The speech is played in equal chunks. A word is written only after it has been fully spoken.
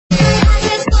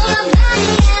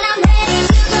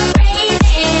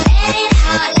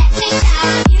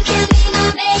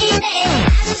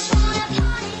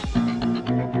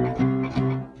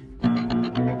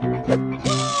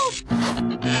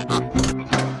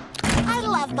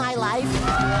life.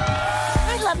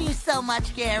 I love you so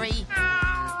much, Gary.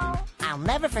 I'll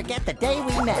never forget the day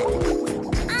we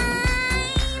met.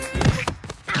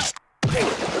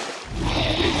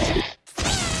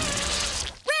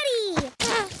 Ready!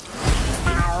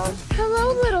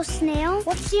 Hello, little snail.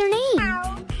 What's your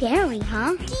name? Gary,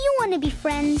 huh? Do you want to be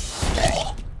friends?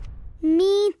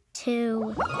 Me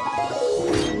too.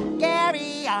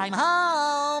 Gary, I'm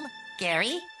home.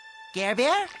 Gary? Gare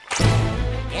Bear?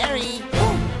 Gary?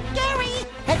 Oh, Gary!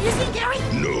 Have you seen Gary?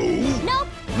 No. Nope.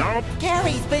 Nope.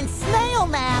 Gary's been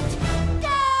snail-napped.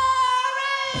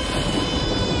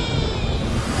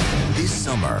 This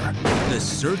summer, the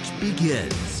search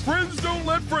begins. Friends don't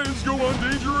let friends go on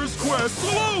dangerous quests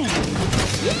alone.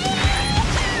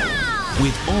 Yeah!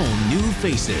 With all new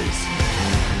faces.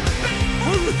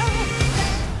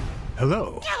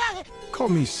 Hello. Call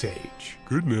me Sage.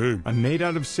 Good name. I'm made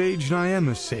out of sage and I am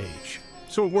a sage,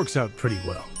 so it works out pretty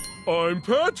well. I'm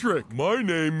Patrick. My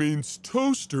name means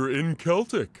toaster in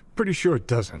Celtic. Pretty sure it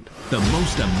doesn't. The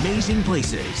most amazing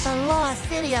places. The lost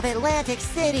city of Atlantic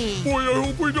City. Boy, I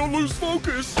hope we don't lose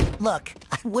focus. Look,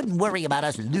 I wouldn't worry about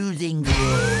us losing.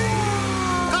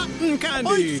 Cotton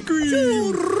candy! Ice cream!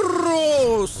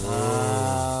 Churros!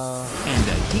 And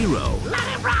a hero Let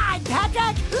it ride,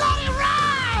 Patrick! Let it ride!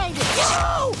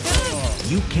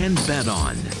 you can bet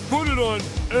on. Put it on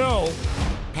L.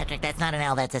 Patrick, that's not an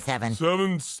L, that's a 7.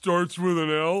 7 starts with an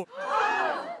L.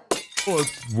 Oh,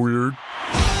 that's weird.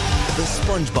 The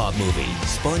SpongeBob Movie,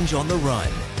 Sponge on the Run.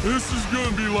 This is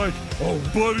gonna be like a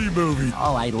buddy movie.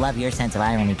 Oh, I love your sense of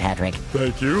irony, Patrick.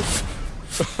 Thank you.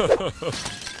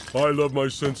 I love my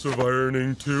sense of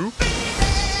ironing too.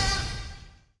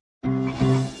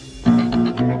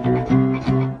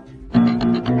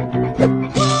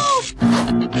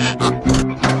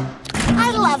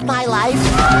 I love my life.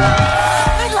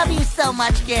 I love you so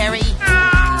much, Gary.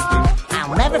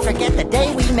 I'll never forget the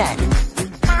day we met.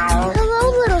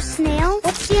 Hello, little snail.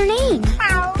 What's your name?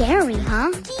 Gary,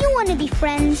 huh? Do you want to be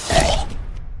friends?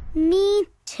 Me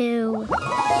too.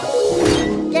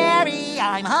 Gary,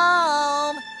 I'm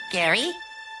home. Gary?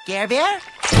 Gare Bear?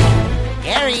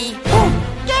 Gary? Oh,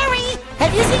 Gary!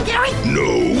 Have you seen Gary?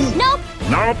 No. Nope.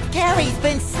 Nope. Gary's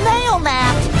been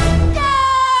snail-napped.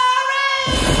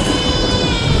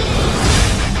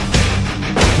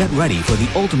 Get ready for the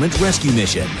ultimate rescue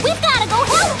mission. We've got to go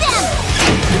help them!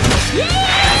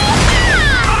 Yeah!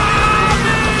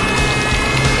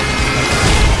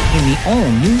 In the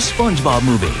all-new SpongeBob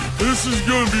Movie. This is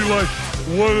gonna be like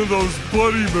one of those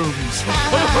buddy movies.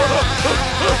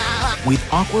 With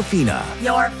Aquafina,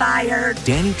 You're fired.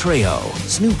 Danny Trejo,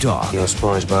 Snoop Dogg, Yo,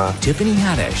 SpongeBob. Tiffany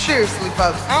Haddish, Seriously,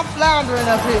 folks, I'm floundering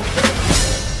up here.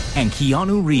 and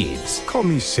Keanu Reeves. Call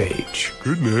me Sage.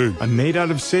 Good name. I'm made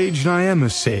out of sage and I am a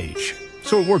sage,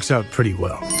 so it works out pretty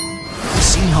well.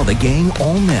 See how the gang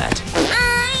all met.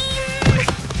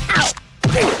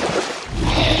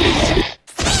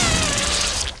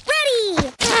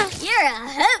 Ready! You're a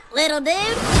hoot, little dude.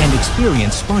 And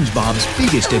experience SpongeBob's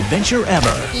biggest adventure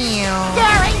ever.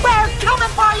 Gary, we're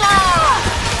coming for you!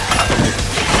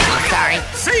 Sorry.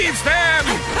 Seize them!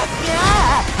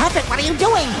 Yeah. Patrick, what are you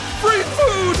doing? Free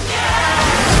food!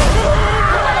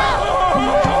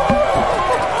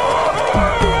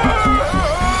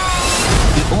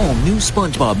 The all-new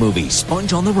SpongeBob Movie,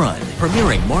 Sponge on the Run.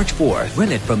 Premiering March 4th.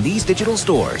 Rent it from these digital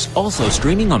stores. Also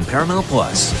streaming on Paramount+.